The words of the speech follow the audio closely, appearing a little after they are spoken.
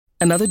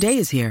Another day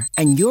is here,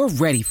 and you're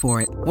ready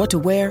for it. What to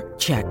wear?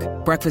 Check.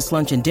 Breakfast,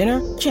 lunch, and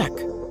dinner? Check.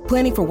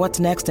 Planning for what's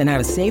next and how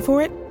to save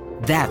for it?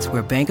 That's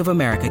where Bank of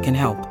America can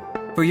help.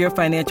 For your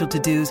financial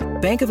to-dos,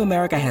 Bank of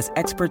America has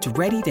experts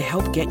ready to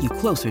help get you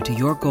closer to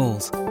your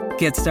goals.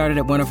 Get started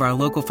at one of our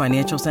local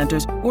financial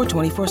centers or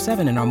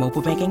 24/7 in our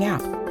mobile banking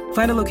app.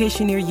 Find a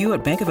location near you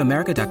at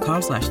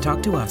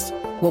bankofamerica.com/talktous.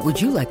 What would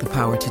you like the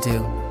power to do?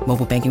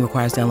 Mobile banking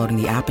requires downloading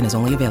the app and is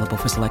only available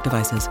for select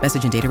devices.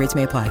 Message and data rates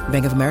may apply.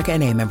 Bank of America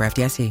N.A., member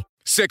FDIC.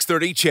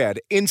 630 CHED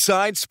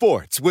Inside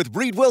Sports with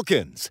Reed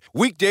Wilkins.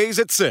 Weekdays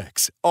at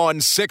 6 on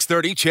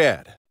 630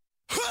 CHED.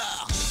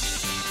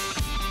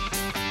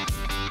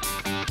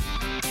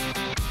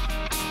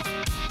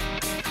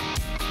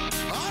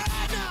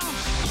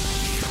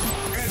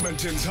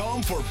 Edmonton's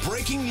home for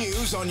breaking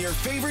news on your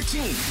favorite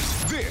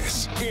teams.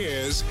 This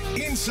is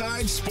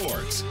Inside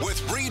Sports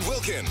with Reed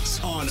Wilkins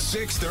on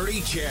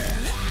 630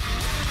 CHED.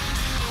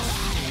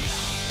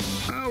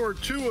 Hour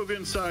 2 of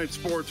Inside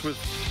Sports with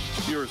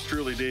yours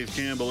truly, Dave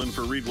Campbell, in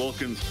for Reed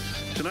Wilkins.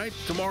 Tonight,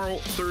 tomorrow,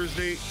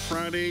 Thursday,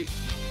 Friday,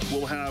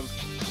 we'll have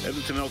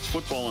Edmonton Elks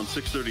football on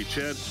 630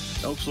 CHED.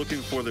 Elks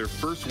looking for their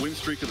first win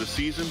streak of the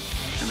season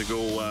and to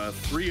go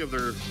three of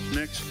their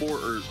last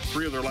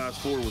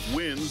four with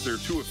wins. They're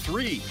 2 of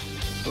 3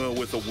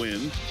 with a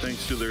win,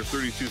 thanks to their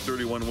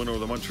 32-31 win over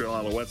the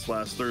Montreal Alouettes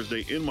last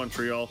Thursday in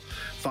Montreal.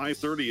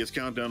 5:30 is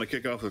countdown to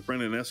kickoff with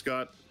Brendan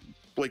Escott.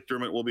 Blake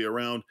Dermott will be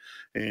around,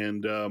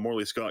 and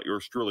Morley Scott,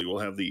 yours truly, will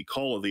have the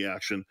call of the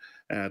action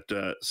at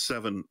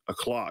 7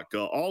 o'clock.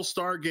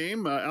 All-star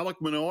game,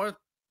 Alek Manoah,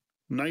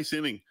 nice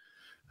inning.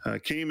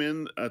 Came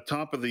in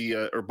top of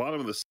the or bottom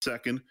of the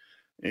second,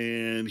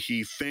 and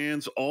he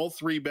fans all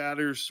 3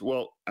 batters.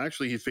 Well,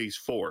 actually, he faced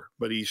 4,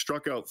 but he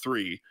struck out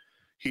 3.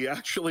 He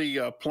actually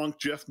plunked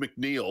Jeff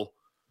McNeil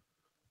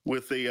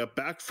with a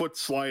back foot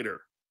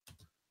slider.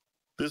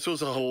 This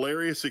was a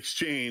hilarious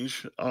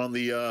exchange on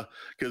the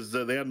because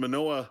they had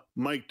Manoah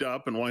mic'd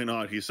up, and why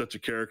not? He's such a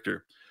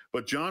character.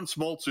 But John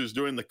Smoltz, who's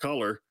doing the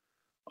color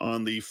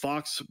on the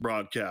Fox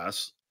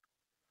broadcast,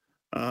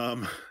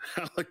 Alek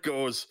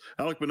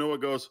Manoah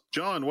goes,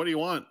 "John, what do you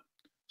want?"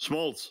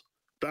 Smoltz,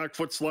 back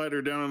foot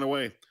slider down and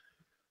away.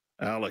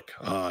 Alek,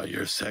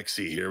 you're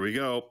sexy. Here we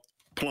go.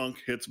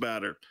 Plunk, hits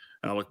batter.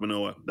 Alek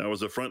Manoah. That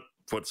was a front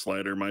foot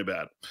slider, my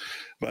bad.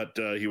 But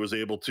he was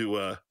able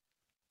to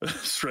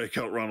strike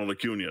out Ronald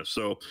Acuna.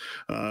 So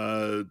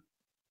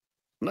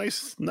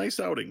nice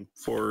outing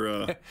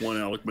for one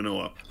Alek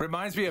Manoah.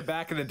 Reminds me of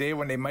back in the day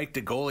when they mic'd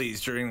the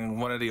goalies during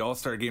one of the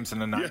All-Star games in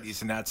the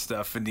 90s and that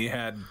stuff. And you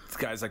had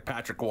guys like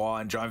Patrick Waugh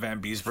and John Van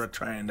Beesbrook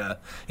trying to,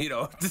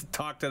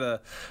 talk to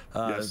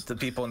the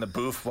people in the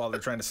booth while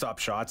they're trying to stop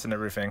shots and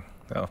everything.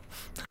 So.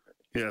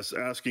 Yes,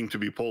 asking to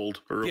be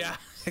pulled early. Yeah,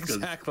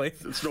 exactly.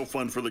 It's no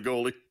fun for the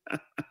goalie.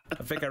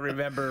 I think I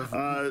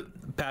remember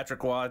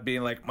Patrick Waugh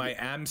being like, "My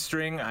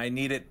hamstring, I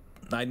need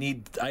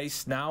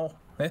ice now."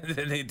 And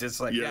then they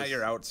just like, "Yeah,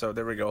 you're out." So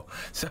there we go.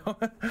 So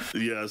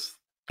yes.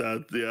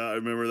 I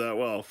remember that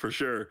well, for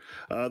sure.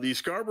 The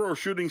Scarborough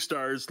Shooting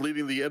Stars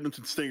leading the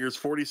Edmonton Stingers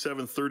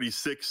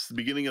 47-36,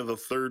 beginning of the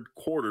third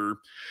quarter.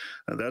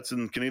 That's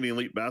in Canadian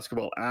Elite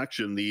Basketball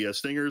action. The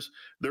Stingers,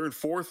 they're in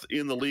 4th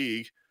in the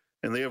league,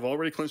 and they have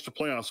already clinched a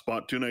playoff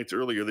spot 2 nights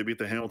earlier. They beat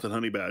the Hamilton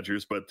Honey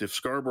Badgers, but if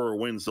Scarborough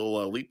wins,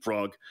 they'll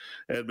leapfrog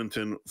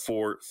Edmonton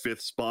for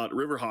 5th spot.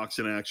 Riverhawks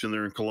in action.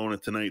 They're in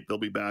Kelowna tonight. They'll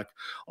be back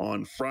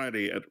on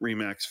Friday at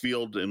Remax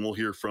Field, and we'll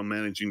hear from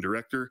Managing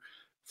Director,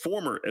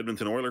 former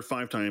Edmonton Oiler,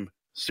 5-time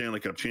Stanley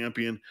Cup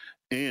champion,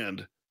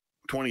 and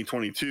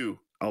 2022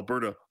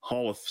 Alberta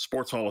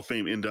Sports Hall of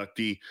Fame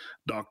inductee,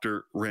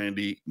 Dr.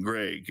 Randy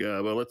Gregg.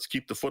 But let's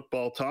keep the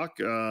football talk.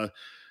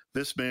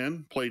 This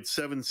man played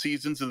 7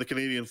 seasons in the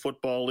Canadian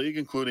Football League,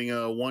 including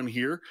one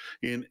here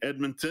in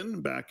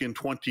Edmonton back in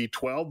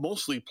 2012.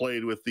 Mostly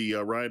played with the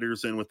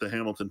Riders and with the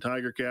Hamilton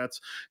Tiger Cats,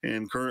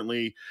 and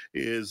currently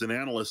is an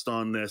analyst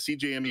on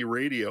CJME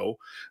Radio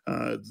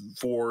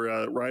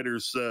for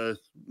Riders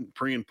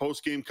pre- and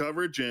post-game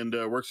coverage, and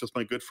works with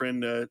my good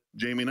friend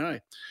Jamie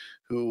Nye,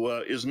 who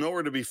is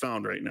nowhere to be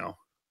found right now,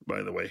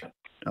 by the way.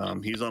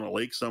 He's on a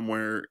lake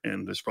somewhere,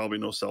 and there's probably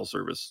no cell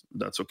service.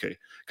 That's okay,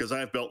 because I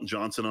have Belton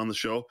Johnson on the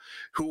show,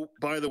 who,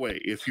 by the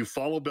way, if you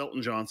follow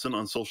Belton Johnson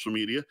on social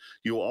media,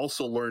 you will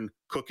also learn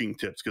cooking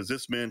tips, because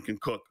this man can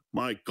cook.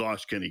 My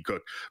gosh, can he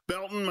cook.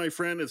 Belton, my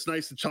friend, it's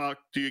nice to talk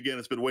to you again.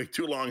 It's been way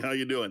too long. How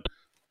you doing?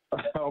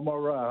 I'm all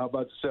right. How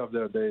about yourself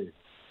there, Dave?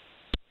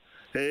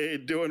 Hey,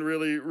 doing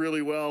really,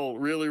 really well.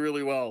 Really,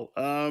 really well.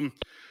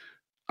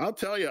 I'll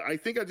tell you, I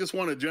think I just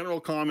want a general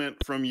comment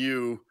from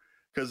you,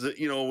 because,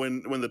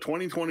 when the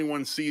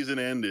 2021 season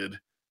ended,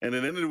 and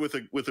it ended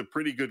with a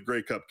pretty good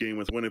Grey Cup game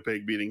with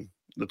Winnipeg beating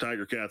the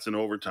Tiger Cats in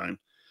overtime,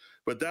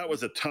 but that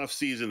was a tough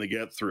season to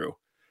get through.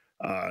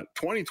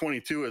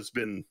 2022 it's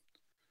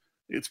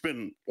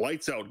been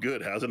lights out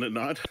good, hasn't it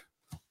not?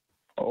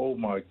 Oh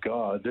my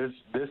God, this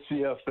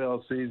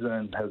CFL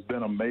season has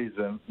been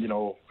amazing.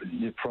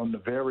 From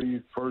the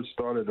very first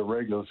start of the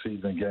regular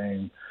season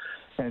game,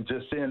 and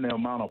just seeing the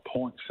amount of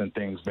points and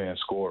things being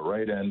scored,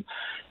 right? And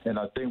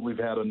I think we've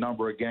had a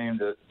number of games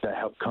that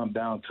have come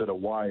down to the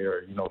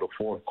wire, the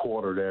fourth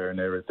quarter there and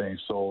everything.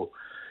 So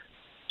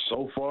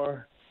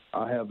far,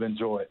 I have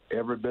enjoyed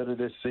every bit of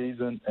this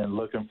season and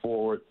looking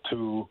forward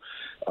to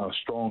a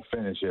strong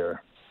finish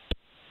here.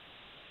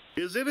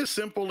 Is it as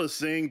simple as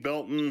saying,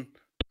 Belton,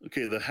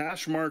 okay, the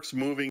hash marks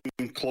moving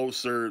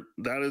closer,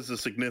 that is a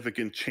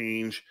significant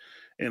change,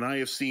 and I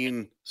have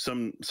seen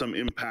some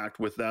impact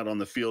with that on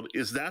the field.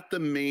 Is that the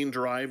main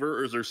driver,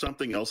 or is there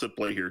something else at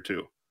play here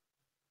too?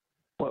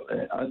 Well,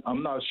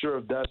 I'm not sure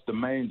if that's the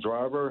main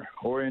driver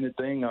or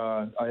anything.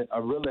 I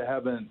really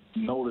haven't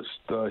noticed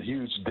a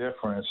huge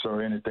difference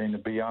or anything, to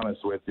be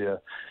honest with you.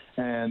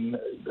 And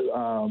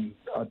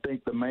I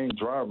think the main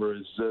driver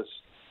is just,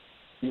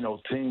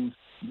 teams.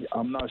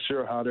 I'm not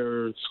sure how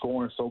they're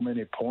scoring so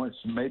many points.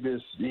 Maybe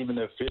it's even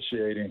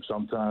officiating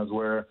sometimes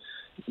where,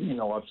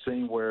 I've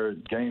seen where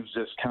games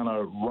just kind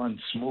of run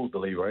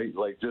smoothly, right?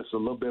 Like just a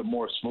little bit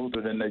more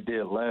smoother than they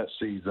did last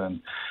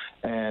season.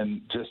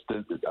 And just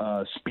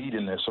the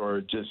speediness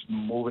or just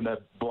moving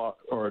that block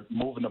or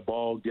moving the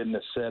ball, getting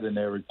it set and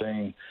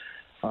everything.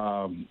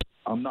 I'm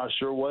not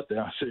sure what the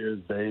answer is,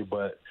 Dave,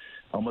 but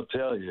I'm going to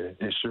tell you,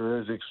 it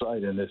sure is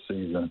exciting this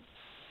season.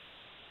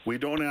 We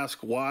don't ask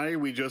why,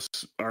 we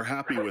just are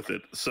happy with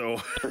it.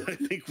 So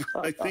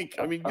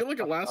I mean, you look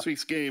at last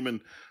week's game, and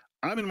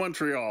I'm in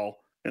Montreal,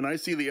 and I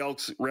see the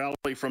Elks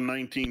rally from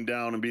 19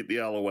 down and beat the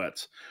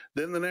Alouettes.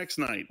 Then the next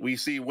night, we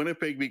see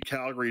Winnipeg beat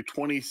Calgary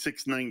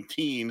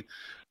 26-19,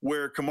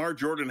 where Kamar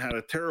Jordan had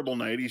a terrible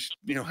night. He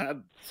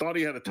thought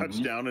he had a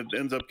touchdown and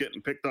ends up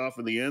getting picked off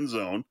in the end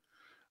zone.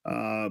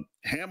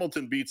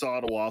 Hamilton beats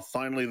Ottawa.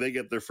 Finally, they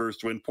get their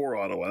first win. Poor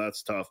Ottawa,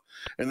 that's tough.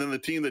 And then the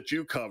team that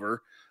you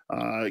cover,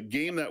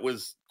 game that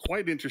was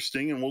quite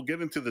interesting, and we'll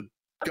get into the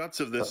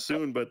guts of this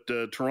soon, but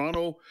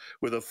Toronto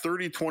with a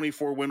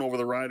 30-24 win over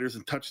the Riders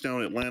and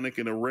touchdown Atlantic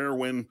in a rare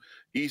win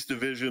East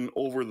Division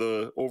over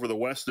the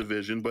West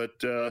Division. But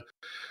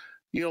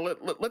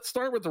let's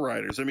start with the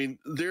Riders. I mean,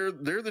 they're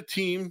the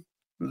team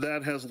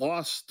that has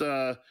lost.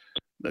 I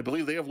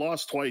believe they have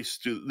lost twice.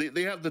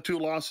 They have the two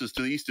losses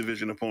to the East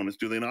Division opponents.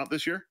 Do they not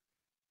this year?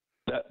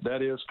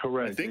 That is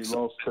correct. They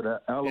lost to the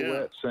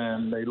Alouettes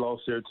and they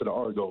lost here to the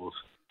Argos.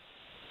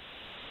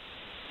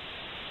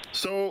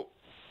 So,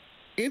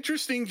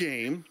 interesting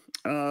game.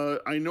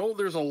 I know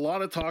there's a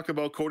lot of talk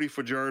about Cody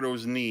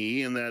Fajardo's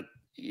knee and that,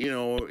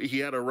 he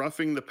had a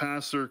roughing the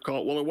passer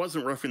call. Well, it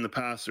wasn't roughing the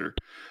passer.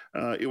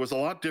 It was a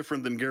lot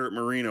different than Garrett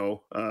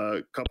Marino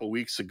a couple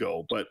weeks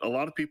ago. But a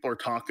lot of people are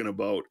talking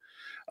about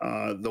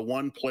the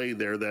one play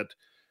there that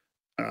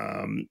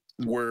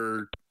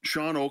where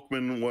Sean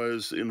Oakman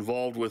was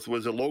involved with,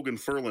 was it Logan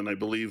Ferland, I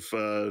believe,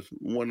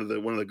 one of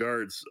the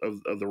guards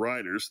of the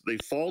Riders. They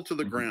fall to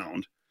the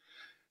ground.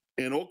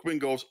 And Oakman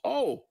goes,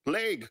 oh,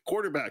 leg,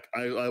 quarterback,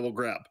 I will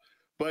grab.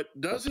 But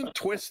doesn't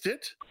twist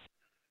it.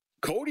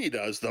 Cody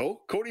does,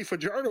 though. Cody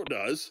Fajardo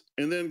does.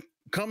 And then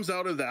comes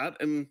out of that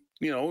and,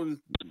 a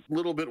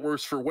little bit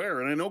worse for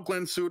wear. And I know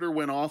Glenn Suter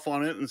went off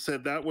on it and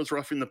said that was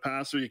roughing the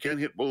passer. You can't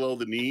hit below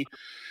the knee.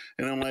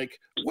 And I'm like,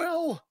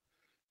 well,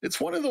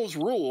 it's one of those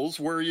rules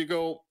where you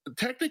go,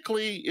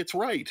 technically it's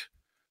right.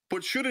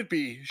 But should it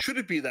be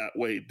that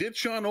way? Did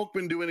Sean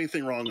Oakman do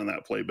anything wrong on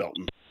that play,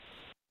 Belton?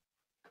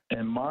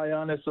 In my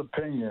honest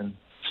opinion,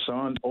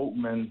 Sean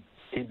Oakman,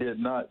 he did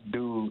not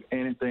do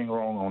anything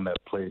wrong on that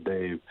play,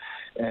 Dave.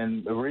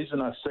 And the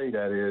reason I say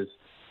that is,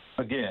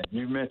 again,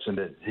 you mentioned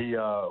it. He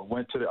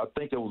went to I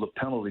think it was a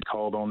penalty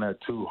called on that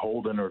too,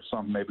 holding or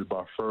something maybe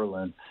by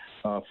Ferland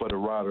for the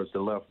Riders,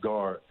 the left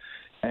guard.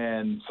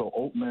 And so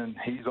Oakman,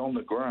 he's on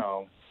the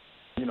ground,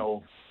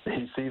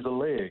 he sees a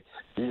leg,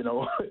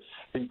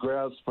 he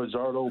grabs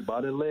Fajardo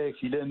by the leg.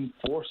 He didn't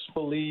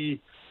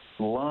forcefully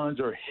lunge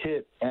or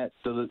hit at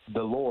the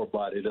lower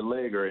body, the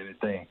leg or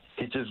anything.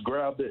 He just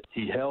grabbed it.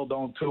 He held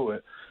on to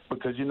it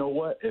because you know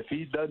what? If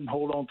he doesn't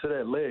hold on to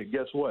that leg,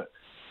 guess what?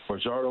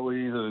 Fajardo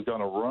either is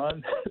going to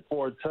run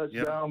for a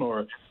touchdown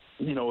or,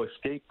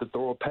 escape to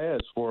throw a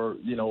pass for,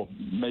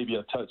 maybe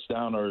a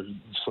touchdown or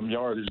some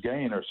yardage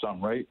gain or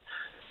something, right?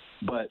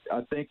 But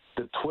I think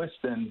the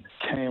twisting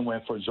came when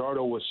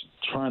Fajardo was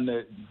trying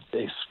to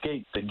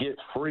escape to get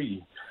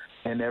free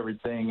and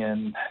everything,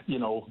 and,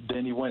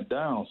 then he went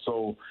down.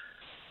 So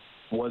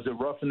was it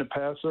roughing the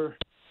passer?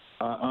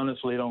 I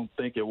honestly don't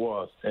think it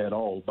was at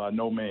all, by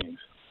no means.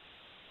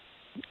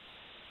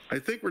 I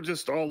think we're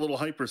just all a little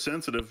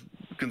hypersensitive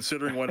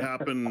considering what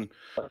happened,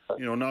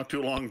 not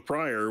too long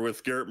prior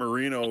with Garrett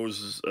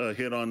Marino's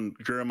hit on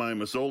Jeremiah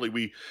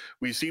Masoli.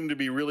 We seem to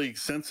be really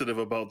sensitive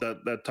about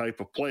that type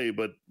of play,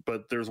 but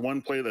there's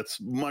one play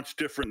that's much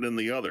different than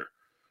the other.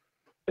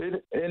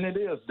 It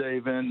is,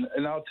 Dave, and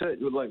I'll tell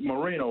you, like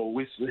Marino,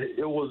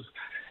 it was,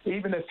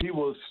 even if he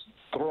was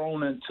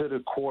thrown into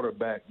the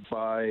quarterback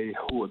by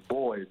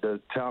Boyd,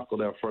 the tackle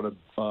there for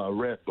the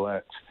Red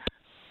Blacks,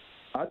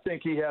 I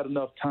think he had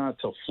enough time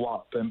to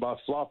flop, and by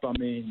flop I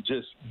mean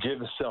just give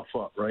himself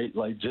up, right?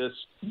 Like just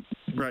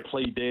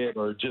play dead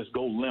or just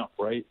go limp,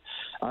 right?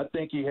 I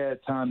think he had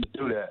time to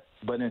do that,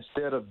 but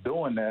instead of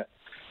doing that,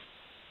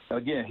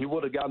 again, he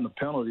would have gotten the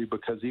penalty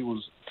because he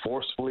was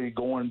forcefully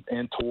going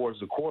in towards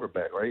the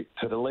quarterback, right,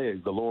 to the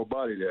legs, the lower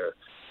body there.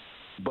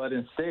 But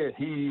instead,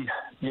 he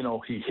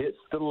hits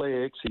the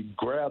legs, he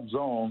grabs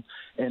on,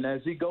 and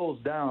as he goes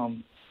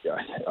down,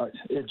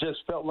 it just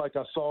felt like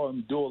I saw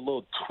him do a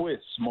little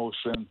twist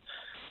motion.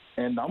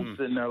 And I'm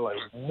sitting there like,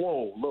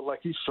 whoa, look like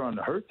he's trying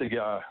to hurt the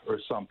guy or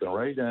something,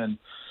 right? And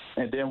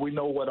then we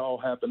know what all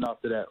happened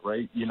after that,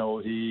 right? You know,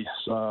 he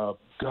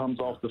comes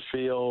off the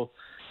field,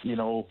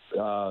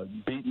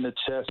 beating the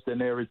chest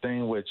and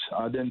everything, which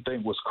I didn't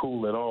think was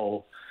cool at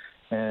all.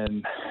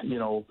 And,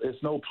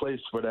 it's no place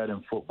for that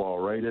in football,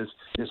 right?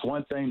 It's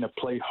one thing to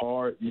play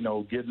hard,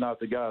 getting out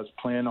the guys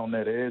playing on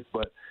that edge,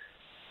 but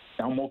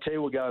I'm okay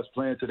with guys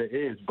playing to the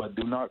edge, but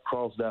do not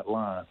cross that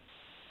line.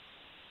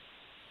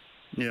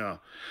 Yeah.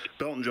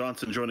 Belton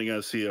Johnson joining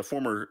us, the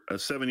former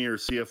 7-year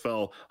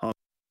CFL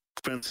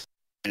offense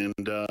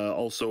and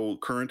also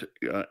current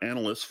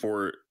analyst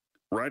for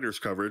Riders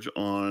coverage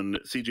on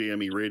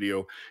CJME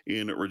Radio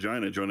in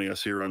Regina, joining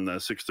us here on the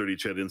 630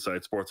 CHED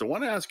Inside Sports. I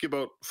want to ask you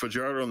about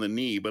Fajardo on the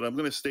knee, but I'm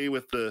going to stay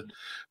with the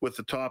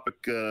topic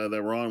that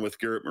we're on with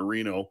Garrett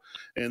Marino.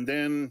 And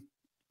then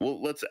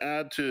let's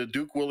add to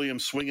Duke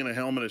Williams swinging a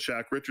helmet at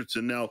Shaq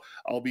Richardson. Now,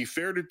 I'll be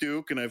fair to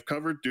Duke, and I've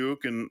covered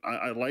Duke, and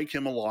I like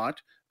him a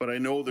lot, but I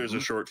know there's a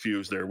short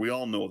fuse there. We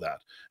all know that.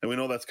 And we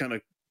know that's kind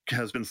of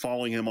has been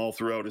following him all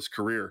throughout his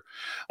career.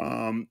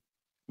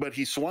 But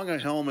he swung a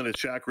helmet at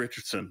Shaq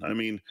Richardson. I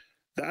mean,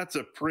 that's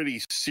a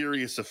pretty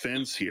serious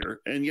offense here.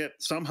 And yet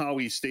somehow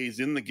he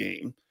stays in the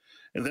game.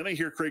 And then I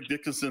hear Craig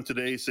Dickinson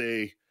today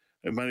say,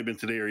 it might have been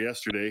today or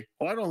yesterday,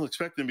 well, I don't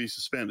expect him to be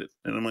suspended.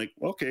 And I'm like,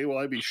 okay, well,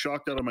 I'd be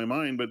shocked out of my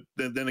mind. But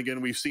then again,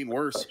 we've seen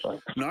worse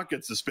not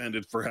get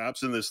suspended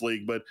perhaps in this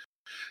league. But,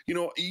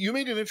 you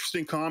made an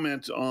interesting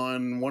comment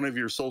on one of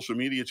your social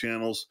media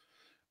channels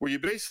where you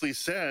basically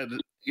said,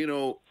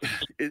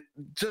 it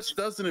just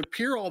doesn't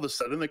appear all of a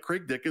sudden that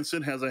Craig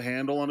Dickinson has a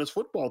handle on his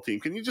football team.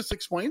 Can you just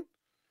explain?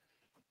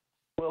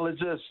 Well, it's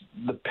just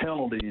the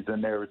penalties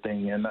and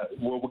everything and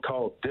what we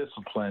call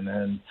discipline.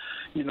 And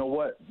you know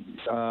what?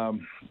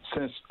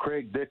 Since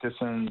Craig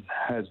Dickinson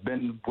has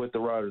been with the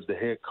Riders, the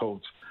head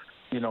coach,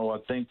 I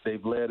think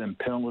they've led in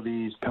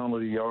penalties,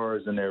 penalty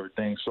yards and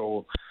everything.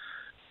 So,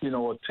 a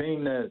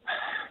team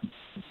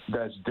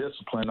that's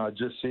disciplined, I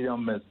just see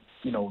them as,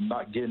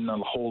 not getting a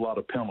whole lot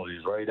of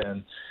penalties, right?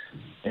 And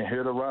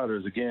here the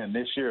Riders again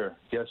this year.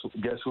 Guess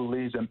who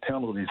leads in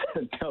penalties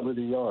and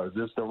penalty yards?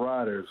 It's the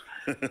Riders.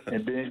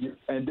 and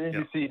then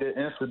you see the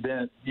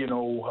incident.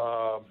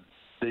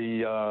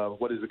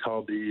 What is it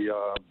called?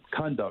 The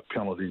conduct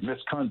penalty,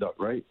 misconduct,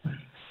 right?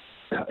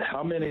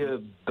 How many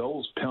of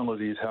those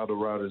penalties have the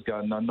Riders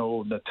gotten? I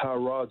know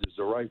Natai Rogers,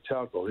 the right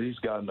tackle, he's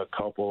gotten a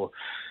couple.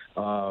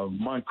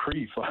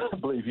 Moncrief, I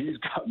believe he's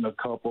gotten a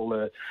couple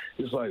that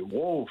it's like,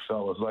 whoa,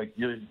 fellas, like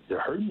you're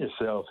hurting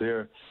yourselves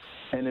here.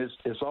 And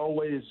it's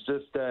always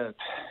just that,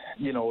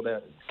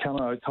 that kind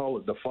of, I call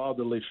it the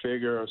fatherly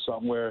figure or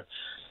something where,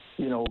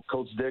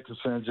 Coach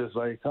Dickinson just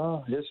like,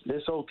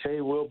 it's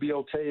okay, we'll be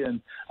okay.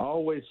 And I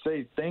always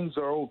say things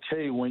are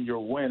okay when you're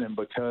winning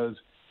because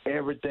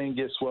everything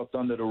gets swept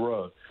under the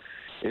rug.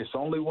 It's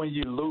only when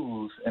you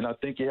lose, and I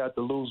think you have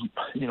to lose,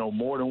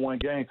 more than one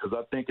game, because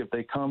I think if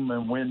they come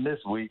and win this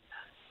week,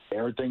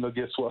 everything will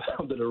get swept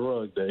under the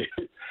rug, Dave.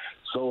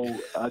 So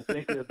I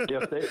think if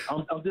they,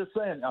 I'm just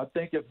saying, I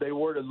think if they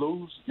were to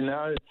lose,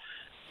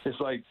 it's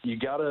like you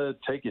got to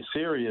take it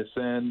serious,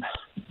 and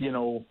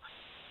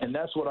and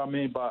that's what I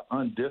mean by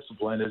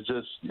undisciplined. It's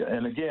just,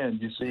 and again,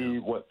 you see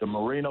what the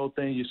Marino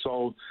thing, you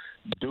saw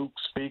Duke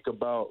speak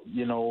about,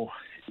 he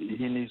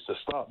needs to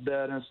stop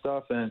that and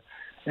stuff, and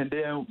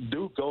then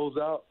Duke goes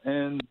out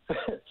and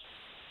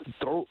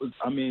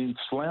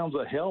slams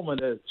a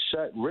helmet at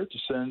Shaq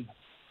Richardson.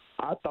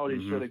 I thought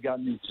he should have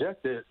gotten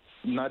ejected,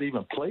 not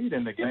even played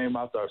in the game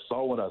after I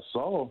saw what I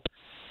saw.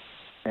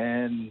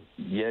 And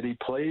yet he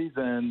plays,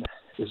 and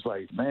it's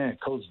like, man,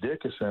 Coach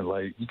Dickinson,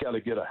 like, you got to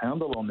get a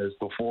handle on this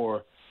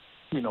before,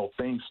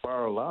 things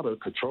spiral out of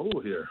control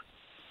here.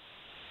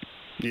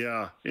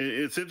 Yeah,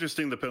 it's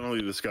interesting, the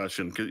penalty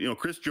discussion, because,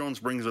 Chris Jones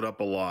brings it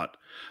up a lot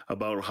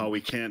about how we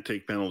can't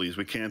take penalties.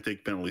 We can't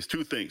take penalties.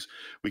 Two things.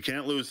 We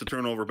can't lose the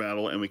turnover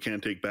battle, and we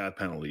can't take bad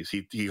penalties.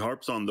 He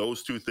harps on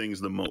those two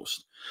things the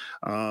most.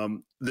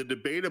 The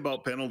debate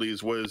about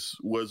penalties was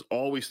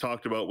always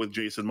talked about with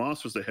Jason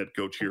Moss was the head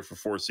coach here for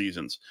 4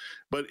 seasons.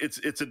 But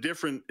it's a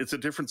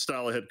different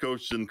style of head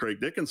coach than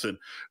Craig Dickinson,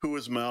 who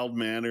is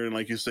mild-mannered and,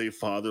 like you say,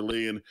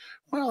 fatherly. And,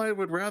 well, I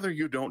would rather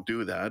you don't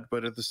do that.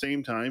 But at the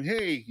same time,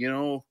 hey,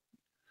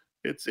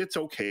 it's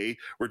okay.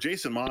 Where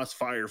Jason Moss,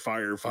 fire,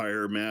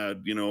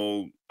 mad,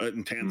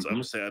 intense,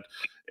 upset.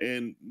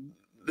 And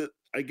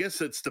I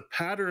guess it's the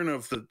pattern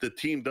of the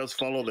team does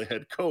follow the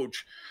head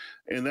coach,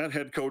 and that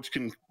head coach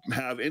can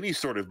have any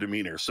sort of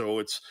demeanor. So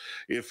it's,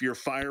 if you're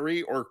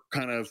fiery or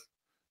kind of,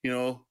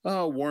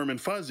 warm and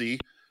fuzzy,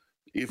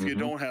 if you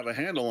don't have a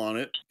handle on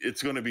it,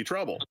 it's going to be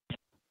trouble.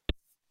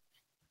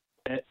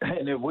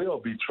 And it will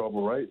be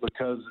trouble, right?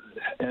 Because,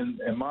 in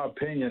my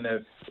opinion,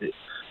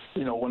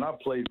 when I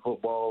played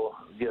football,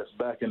 yes,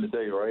 back in the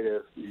day, right?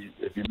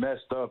 If you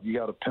messed up, you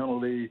got a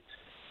penalty.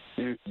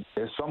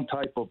 There's some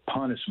type of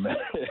punishment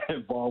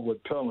involved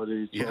with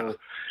penalties. Yeah.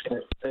 So,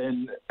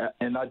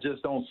 and I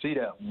just don't see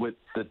that with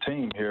the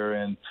team here.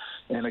 And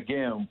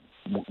again,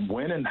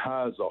 winning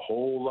has a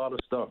whole lot of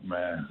stuff,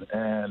 man.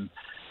 And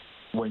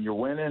when you're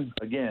winning,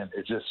 again,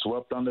 it's just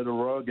swept under the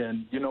rug.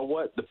 And you know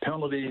what? The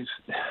penalties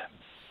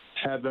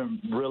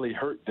haven't really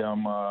hurt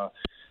them as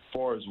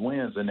far as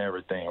wins and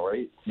everything,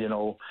 right?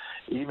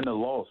 Even the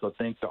loss, I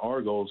think the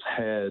Argos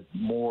had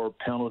more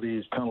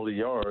penalty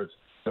yards.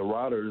 The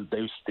Riders,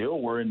 they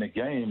still were in the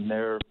game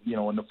there,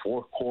 in the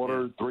fourth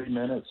quarter, 3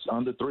 minutes,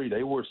 under 3.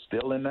 They were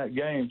still in that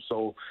game.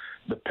 So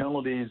the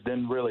penalties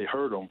didn't really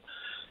hurt them.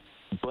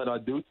 But I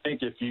do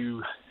think if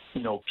you,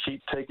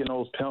 keep taking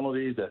those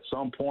penalties at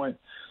some point,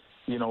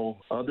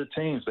 other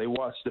teams, they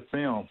watch the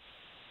film.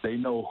 They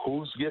know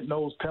who's getting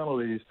those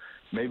penalties.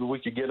 Maybe we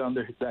could get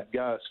under that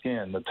guy's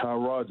skin, the Ty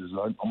Rogers.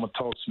 I'm going to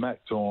talk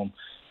smack to him.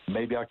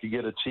 Maybe I could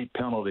get a cheap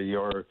penalty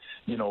or,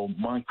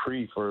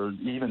 Moncrief or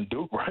even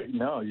Duke right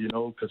now,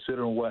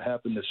 considering what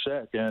happened to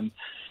Shaq. And,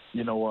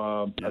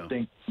 I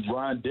think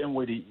Ryan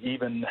Dinwiddie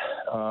even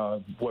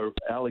were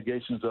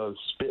allegations of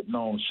spitting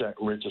on Shaq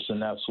Richardson.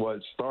 That's what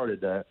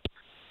started that.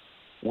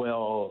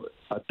 Well,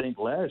 I think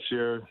last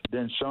year,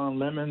 didn't Sean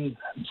Lemon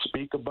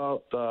speak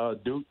about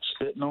Duke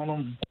spitting on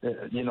him,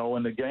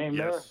 in the game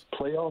there,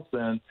 playoffs?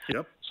 And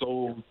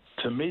so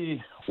to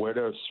me, where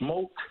there's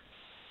smoke,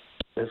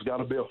 there's got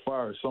to be a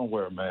fire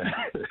somewhere, man.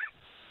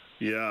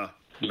 Yeah,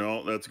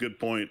 no, that's a good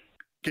point.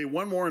 Okay,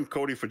 one more on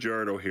Cody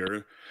Fajardo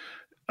here.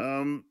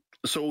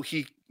 So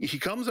he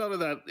comes out of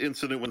that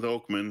incident with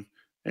Oakman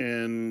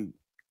and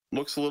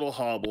looks a little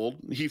hobbled.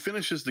 He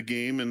finishes the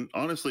game, and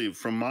honestly,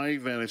 from my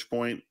vantage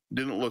point,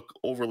 didn't look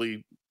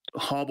overly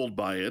hobbled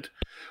by it.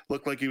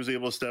 Looked like he was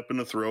able to step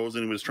into throws,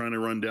 and he was trying to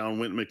run down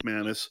Wynton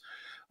McManus.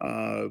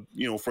 For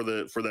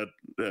that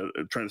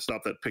trying to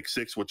stop that pick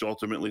six, which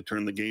ultimately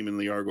turned the game in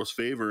the Argos'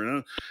 favor.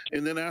 And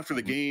then after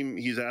the game,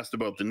 he's asked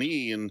about the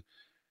knee, and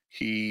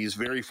he's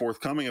very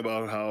forthcoming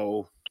about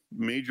how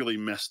majorly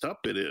messed up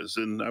it is.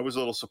 And I was a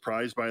little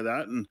surprised by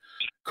that. And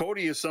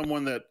Cody is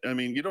someone that,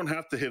 you don't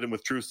have to hit him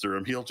with truth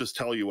serum. He'll just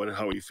tell you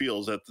how he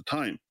feels at the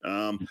time.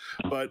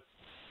 But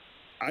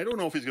I don't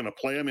know if he's going to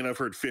play. I've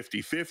heard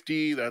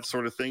 50-50, that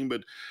sort of thing.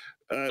 But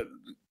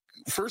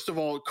first of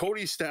all,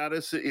 Cody's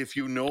status, if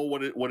you know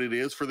what it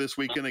is for this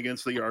weekend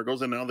against the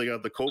Argos, and now they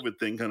got the COVID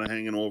thing kind of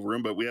hanging over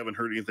him, but we haven't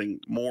heard anything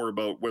more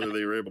about whether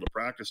they were able to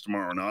practice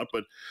tomorrow or not.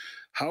 But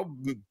how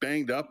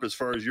banged up, as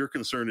far as you're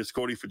concerned, is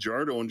Cody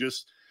Fajardo? And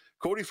just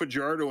Cody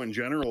Fajardo in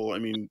general,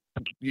 can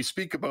you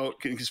speak about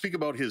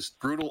his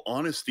brutal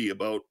honesty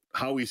about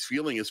how he's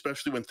feeling,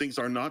 especially when things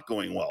are not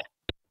going well?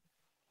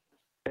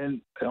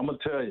 And I'm gonna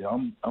tell you,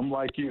 I'm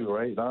like you,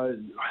 right?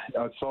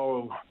 I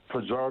saw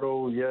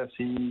Fajardo. Yes,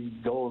 he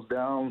goes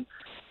down.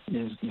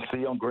 You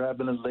see him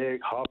grabbing his leg,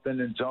 hopping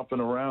and jumping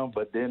around.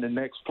 But then the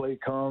next play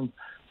comes,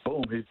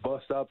 boom, he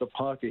busts out the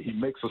pocket. He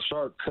makes a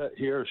sharp cut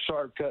here, a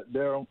sharp cut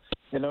there.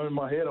 And in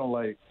my head, I'm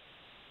like,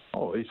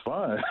 oh, he's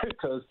fine,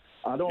 because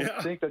I don't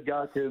think a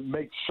guy can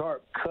make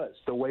sharp cuts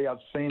the way I've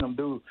seen him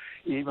do.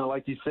 Even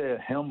like you said,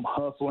 him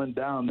hustling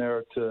down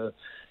there to,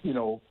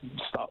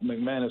 stop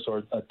McManus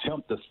or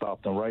attempt to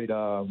stop them, right,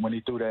 when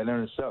he threw that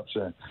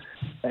interception.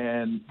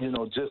 And,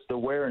 just the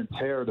wear and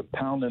tear, the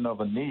pounding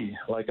of a knee,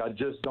 like I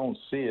just don't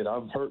see it.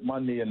 I've hurt my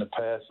knee in the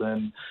past,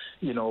 and,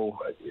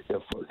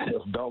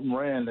 if Belton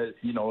ran, it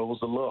was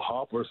a little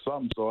hop or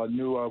something, so I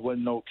knew I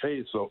wasn't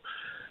okay. So,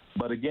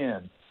 but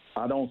again,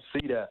 I don't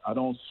see that. I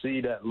don't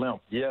see that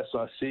limp. Yes,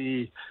 I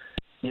see,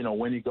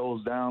 when he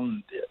goes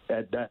down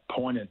at that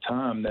point in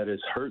time that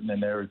it's hurting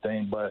and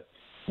everything. But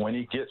when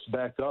he gets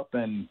back up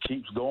and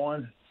keeps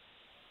going,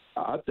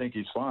 I think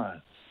he's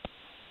fine.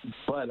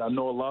 But I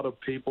know a lot of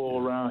people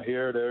around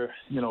here, they're,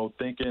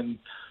 thinking,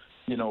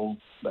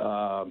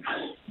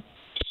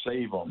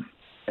 save him.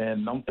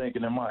 And I'm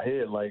thinking in my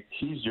head, like,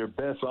 he's your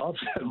best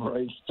option,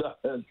 right?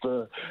 That's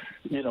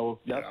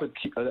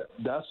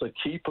a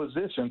key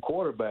position,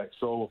 quarterback.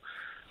 So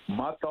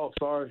my thoughts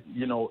are,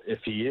 if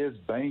he is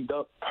banged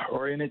up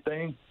or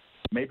anything,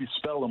 maybe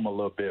spell him a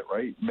little bit,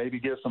 right? Maybe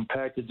get some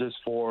packages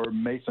for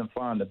Mason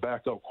Fine, the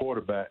backup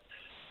quarterback.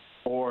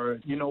 Or,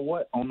 you know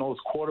what, on those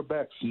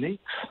quarterback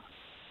sneaks,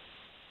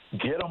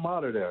 get them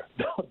out of there.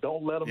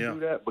 Don't let them do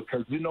that,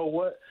 because you know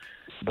what?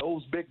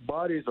 Those big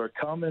bodies are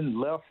coming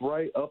left,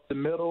 right, up the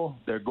middle.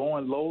 They're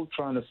going low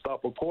trying to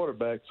stop a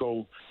quarterback.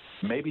 So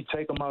maybe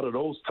take them out of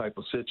those type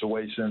of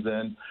situations.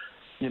 And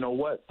you know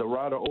what? The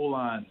Rider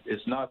O-line is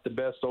not the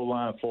best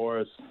O-line for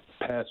us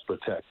pass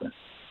protecting.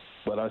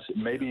 But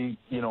maybe,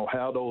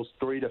 have those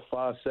 3 to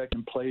 5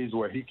 second plays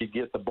where he could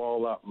get the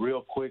ball out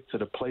real quick to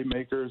the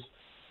playmakers,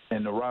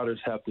 and the Riders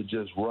have to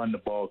just run the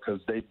ball,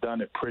 because they've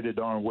done it pretty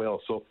darn well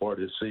so far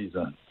this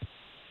season.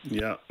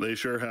 Yeah, they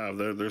sure have.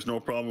 There's no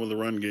problem with the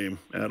run game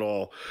at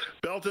all.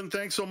 Belton,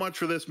 thanks so much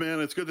for this, man.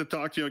 It's good to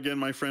talk to you again,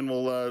 my friend.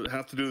 We'll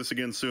have to do this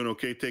again soon,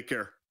 okay? Take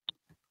care.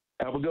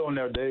 Have a good one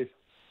there, Dave.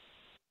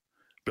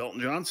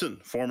 Belton Johnson,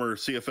 former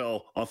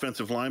CFL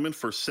offensive lineman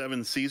for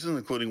 7 seasons,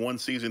 including 1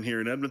 season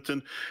here in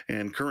Edmonton,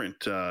 and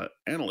current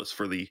analyst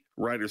for the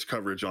Riders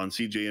coverage on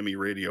CJME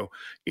Radio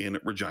in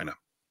Regina.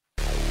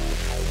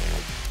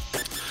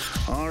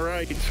 All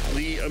right,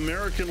 the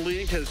American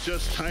League has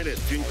just tied it.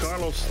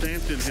 Giancarlo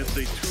Stanton hits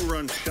a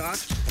 2-run shot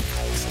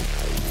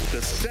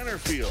to center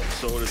field,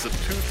 so it is a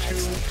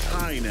 2-2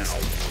 tie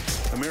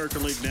now.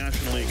 American League,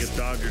 National League at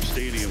Dodger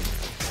Stadium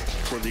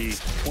for the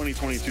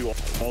 2022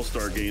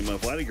 All-Star Game.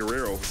 Vladdy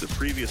Guerrero, the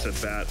previous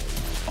at-bat,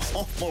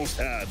 almost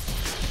had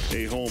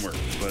a homer,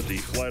 but he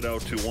flied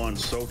out to Juan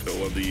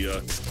Soto of the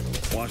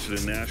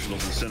Washington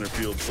Nationals in center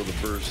field for the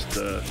first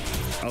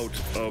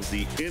out of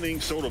the inning.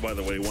 Soto, by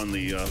the way, won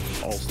the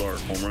All-Star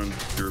Home Run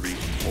Derby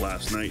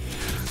last night.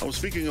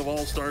 Speaking of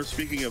All-Stars,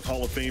 speaking of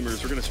Hall of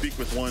Famers, we're going to speak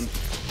with one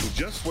who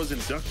just was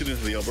inducted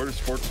into the Alberta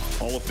Sports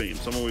Hall of Fame,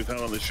 someone we've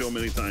had on the show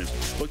many times.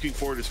 Looking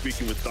forward to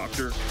speaking with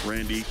Dr.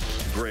 Randy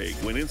Gregg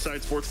when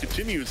Inside Sports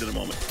continues in a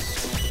moment.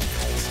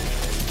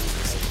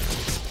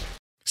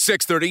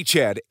 630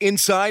 CHED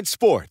Inside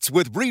Sports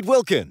with Reed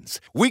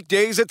Wilkins.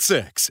 Weekdays at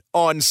 6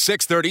 on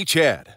 630 CHED.